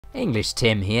English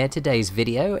Tim here. Today's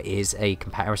video is a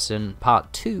comparison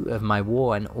part 2 of my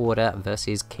War and Order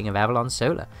versus King of Avalon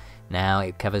Solar. Now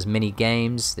it covers mini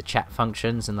games, the chat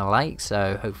functions and the like,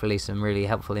 so hopefully some really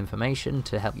helpful information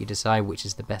to help you decide which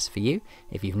is the best for you.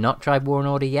 If you've not tried War and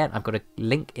Order yet, I've got a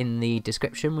link in the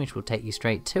description which will take you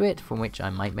straight to it, from which I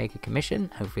might make a commission.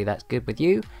 Hopefully that's good with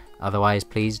you. Otherwise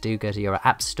please do go to your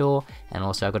app store, and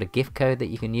also I've got a gift code that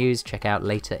you can use, check out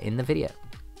later in the video.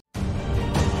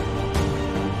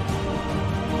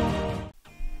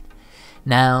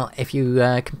 Now, if you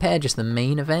compare just the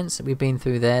main events that we've been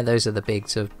through there, those are the big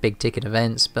ticket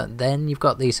events, but then you've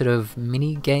got these sort of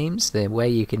mini games where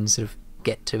you can sort of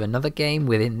get to another game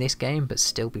within this game but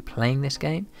still be playing this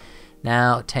game.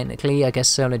 Now, technically, I guess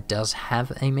Solar does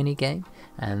have a mini game,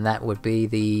 and that would be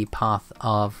the Path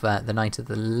of the Knight of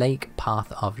the Lake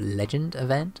Path of Legend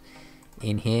event.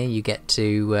 In here, you get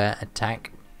to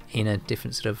attack in a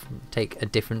different take a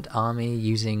different army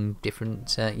using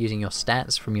different using your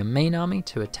stats from your main army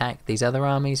to attack these other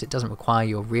armies. It doesn't require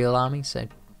your real army. So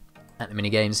at the mini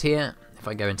games here, if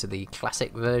I go into the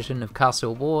classic version of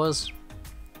Castle Wars,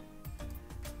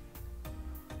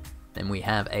 then we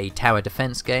have a tower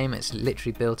defense game. It's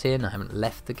literally built in. I haven't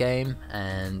left the game,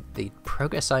 and the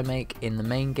progress I make in the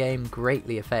main game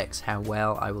greatly affects how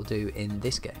well I will do in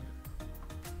this game.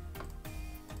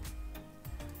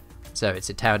 So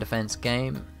it's a tower defense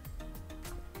game.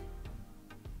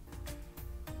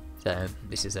 So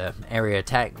this is an area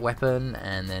attack weapon,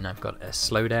 and then I've got a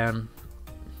slowdown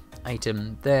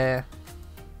item there.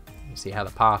 You see how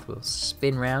the path will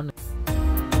spin round.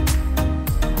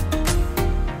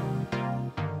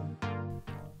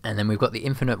 And then we've got the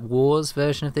Infinite Wars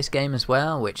version of this game as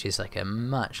well, which is like a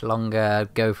much longer,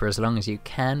 go for as long as you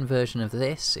can version of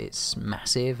this. It's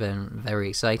massive and very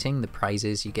exciting. The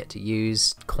prizes you get to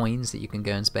use, coins that you can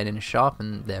go and spend in a shop,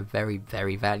 and they're very,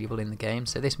 very valuable in the game.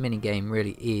 So this mini game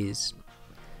really is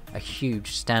a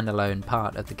huge standalone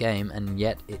part of the game, and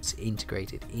yet it's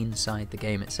integrated inside the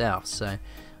game itself. So,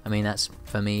 I mean,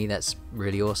 for me, that's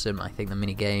really awesome. I think the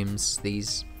mini games,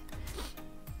 these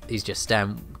just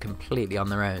stand completely on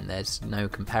their own. There's no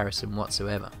comparison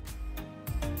whatsoever.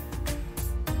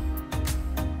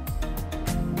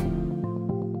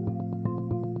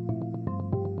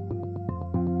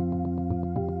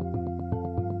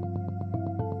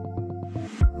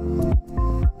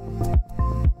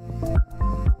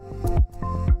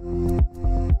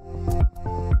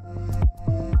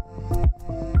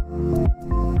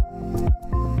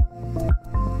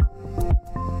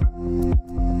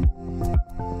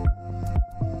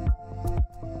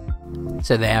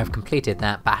 So there, I've completed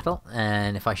that battle,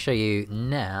 and if I show you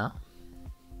now,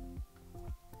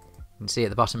 you can see at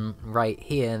the bottom right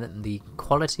here that the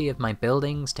quality of my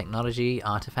buildings, technology,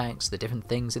 artifacts, the different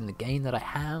things in the game that I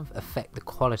have affect the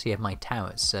quality of my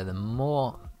towers. So the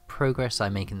more progress I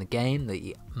make in the game,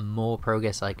 the more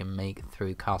progress I can make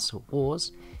through Castle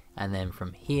Wars. And then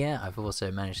from here, I've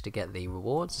also managed to get the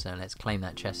rewards, so let's claim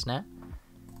that chest now.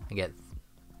 I get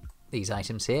these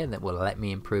items here that will let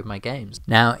me improve my games.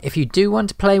 Now, if you do want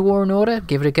to play War and Order,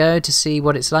 give it a go to see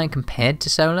what it's like compared to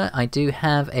Solar. I do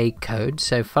have a code,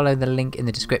 so follow the link in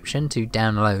the description to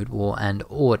download War and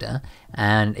Order.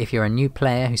 And if you're a new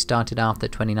player who started after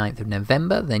 29th of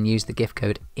November, then use the gift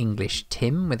code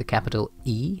EnglishTim with a capital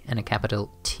E and a capital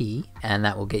T, and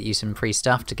that will get you some free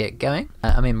stuff to get going.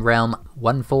 I'm in realm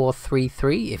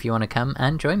 1433 if you want to come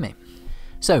and join me.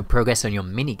 So, progress on your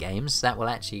mini games, that will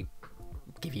actually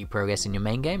give you progress in your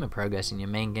main game, and progress in your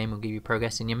main game will give you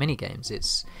progress in your mini games.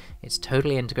 It's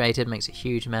totally integrated, makes a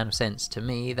huge amount of sense to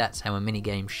me. That's how a mini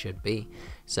game should be.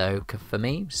 So for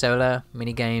me, Solar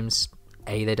mini games,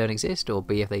 A, they don't exist, or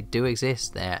B, if they do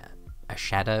exist, they're a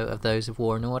shadow of those of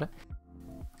War and Order.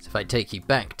 So if I take you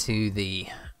back to the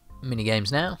mini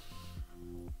games now,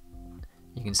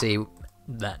 you can see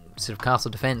that sort of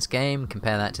castle defense game.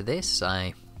 Compare that to this.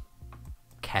 I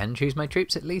can choose my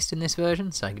troops, at least in this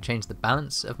version, so I can change the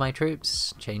balance of my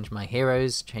troops, change my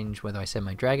heroes, change whether I send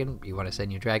my dragon. You want to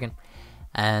send your dragon,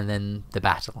 and then the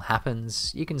battle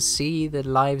happens. You can see the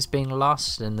lives being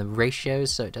lost and the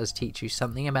ratios, so it does teach you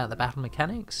something about the battle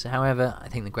mechanics. However, I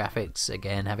think the graphics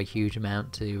again have a huge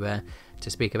amount to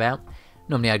speak about.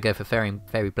 Normally I'd go for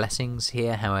fairy blessings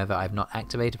here, however I've not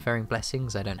activated fairy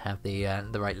blessings. I don't have the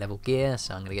right level gear,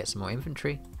 so I'm going to get some more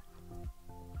infantry.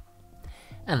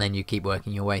 And then you keep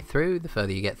working your way through. The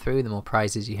further you get through, the more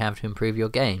prizes you have to improve your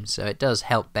game. So it does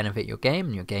help benefit your game,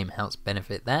 and your game helps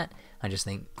benefit that. I just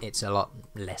think it's a lot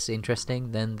less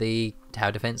interesting than the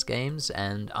tower defense games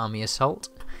and army assault.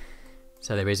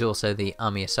 So there is also the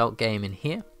army assault game in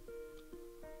here.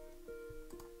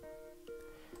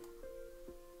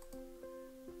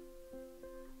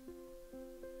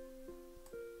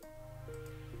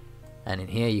 And in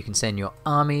here you can send your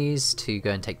armies to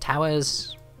go and take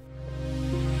towers.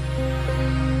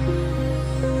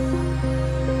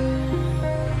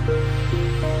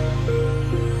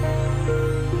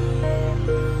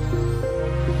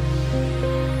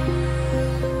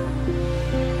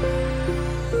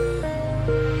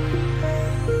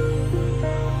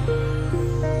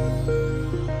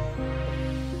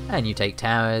 And you take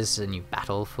towers and you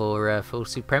battle for full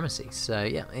supremacy. So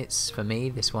yeah, it's, for me,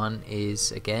 this one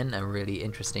is again a really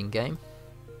interesting game.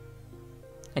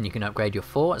 And you can upgrade your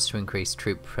forts to increase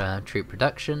troop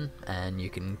production, and you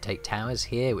can take towers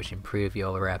here which improve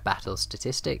your battle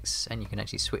statistics, and you can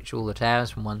actually switch all the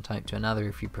towers from one type to another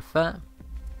if you prefer.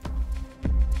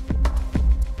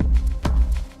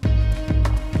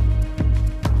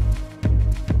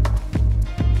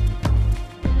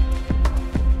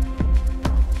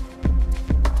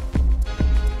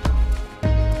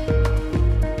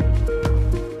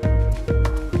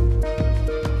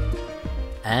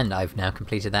 And I've now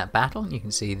completed that battle. You can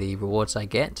see the rewards I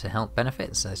get to help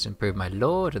benefit. So it's improved my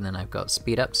lord, and then I've got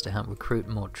speed ups to help recruit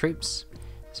more troops.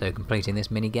 So completing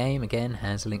this mini game again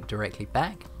has a link directly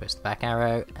back. Press the back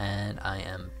arrow and I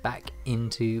am back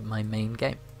into my main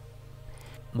game.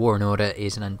 War and Order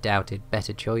is an undoubted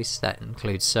better choice. That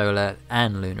includes Solar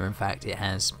and Lunar. In fact, it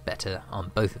has better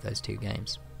on both of those two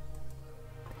games.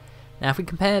 Now if we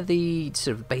compare the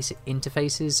sort of basic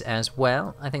interfaces as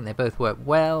well, I think they both work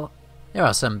well. There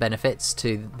are some benefits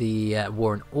to the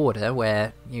War and Order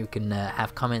where you can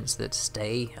have comments that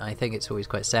stay. I think it's always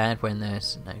quite sad when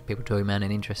there's people talking about an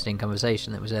interesting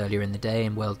conversation that was earlier in the day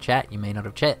in World Chat you may not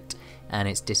have checked, and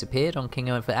it's disappeared on King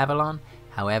of Avalon.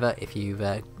 However, if you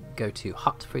go to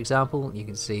Hot, for example, you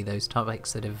can see those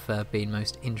topics that have been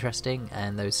most interesting,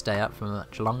 and those stay up for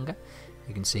much longer.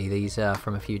 You can see these are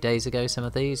from a few days ago, some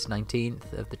of these,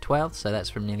 19th of the 12th, so that's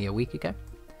from nearly a week ago.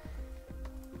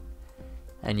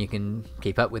 And you can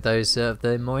keep up with those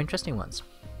the more interesting ones.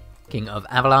 King of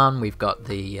Avalon, we've got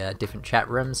the different chat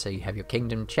rooms, so you have your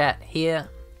kingdom chat here,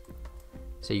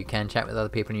 so you can chat with other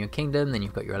people in your kingdom. Then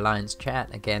you've got your alliance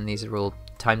chat. Again, these are all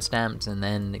timestamped, and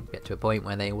then you get to a point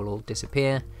where they will all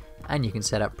disappear, and you can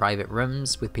set up private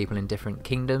rooms with people in different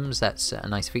kingdoms. That's a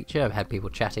nice feature. I've had people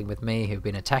chatting with me who've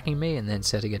been attacking me and then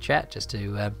setting a chat just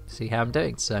to see how I'm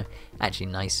doing. So actually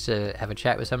nice to have a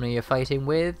chat with somebody you're fighting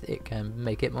with. It can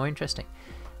make it more interesting.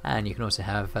 And you can also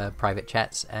have private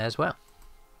chats as well.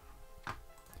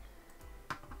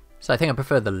 So I think I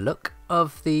prefer the look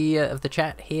of the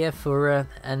chat here for,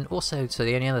 and also, so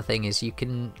the only other thing is you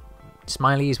can,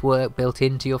 smileys work built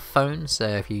into your phone, so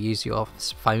if you use your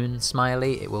phone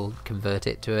smiley, it will convert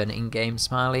it to an in-game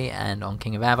smiley. And on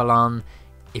King of Avalon,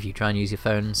 if you try and use your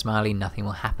phone smiley, nothing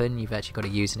will happen. You've actually got to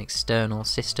use an external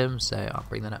system, so I'll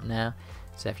bring that up now.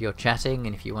 So if you're chatting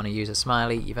and if you want to use a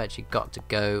smiley, you've actually got to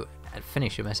go and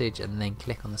finish your message and then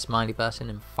click on the smiley button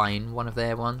and find one of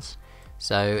their ones.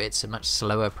 So it's a much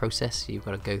slower process. You've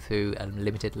got to go through a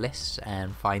limited list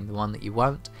and find the one that you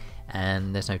want,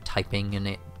 and there's no typing in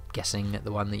it guessing at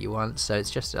the one that you want, so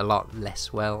it's just a lot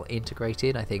less well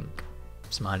integrated. I think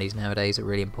smileys nowadays are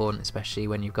really important, especially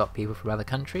when you've got people from other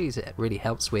countries. It really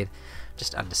helps with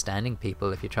just understanding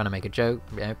people. If you're trying to make a joke,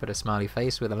 you know, put a smiley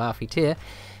face with a laughy tear,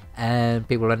 and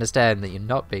people understand that you're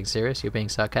not being serious, you're being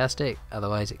sarcastic.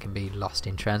 Otherwise it can be lost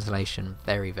in translation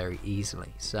very, very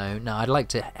easily. So no, I'd like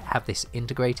to have this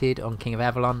integrated on King of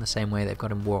Avalon the same way they've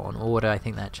got in War and Order. I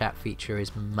think that chat feature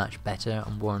is much better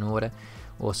on War and Order.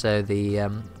 Also the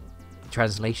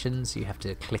translations, you have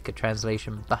to click a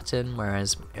translation button,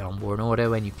 whereas on War and Order,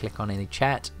 when you click on any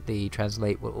chat, the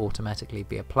translate will automatically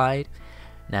be applied.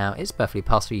 Now, it's perfectly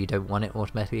possible you don't want it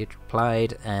automatically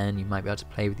applied, and you might be able to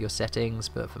play with your settings,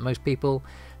 but for most people,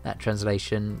 that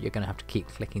translation, you're going to have to keep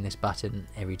clicking this button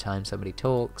every time somebody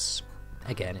talks.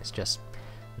 Again, it's just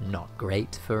not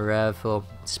great for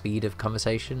speed of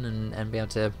conversation and be able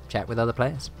to chat with other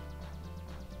players.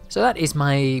 So that is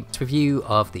my review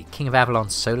of the King of Avalon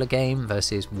Solar game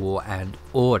versus War and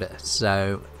Order.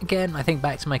 So again, I think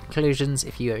back to my conclusions.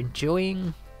 If you're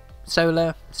enjoying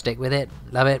Solar, stick with it,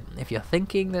 love it. If you're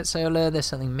thinking that Solar, there's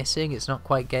something missing, it's not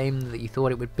quite game that you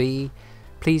thought it would be,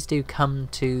 please do come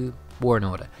to War and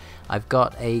Order. I've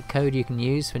got a code you can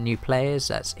use for new players,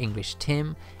 that's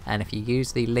EnglishTim, and if you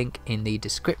use the link in the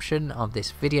description of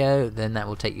this video, then that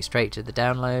will take you straight to the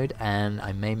download, and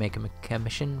I may make a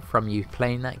commission from you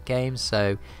playing that game.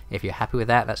 So if you're happy with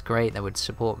that, that's great, that would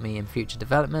support me in future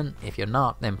development. If you're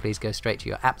not, then please go straight to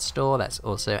your app store, that's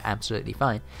also absolutely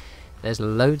fine. There's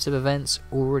loads of events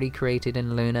already created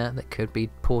in Lunar that could be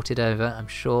ported over. I'm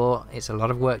sure it's a lot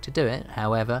of work to do it,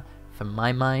 however, from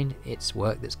my mind, it's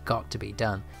work that's got to be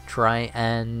done. Try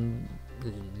and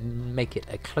make it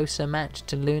a closer match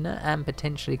to Lunar and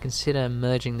potentially consider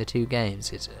merging the two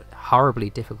games. It's a horribly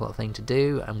difficult thing to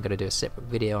do. I'm going to do a separate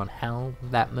video on how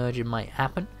that merger might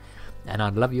happen, and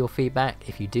I'd love your feedback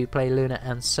if you do play Lunar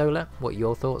and Solar, what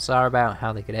your thoughts are about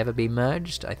how they could ever be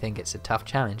merged. I think it's a tough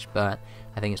challenge, but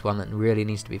I think it's one that really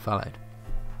needs to be followed.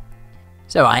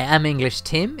 So I am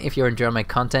EnglishTim. If you're enjoying my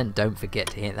content, don't forget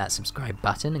to hit that subscribe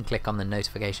button and click on the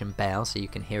notification bell so you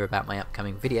can hear about my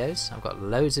upcoming videos. I've got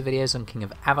loads of videos on King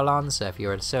of Avalon, so if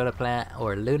you're a Solar player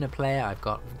or a Lunar player, I've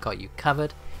got you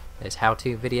covered. There's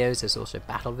how-to videos, there's also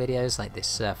battle videos like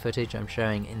this footage I'm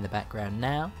showing in the background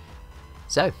now.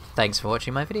 So, thanks for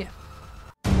watching my video.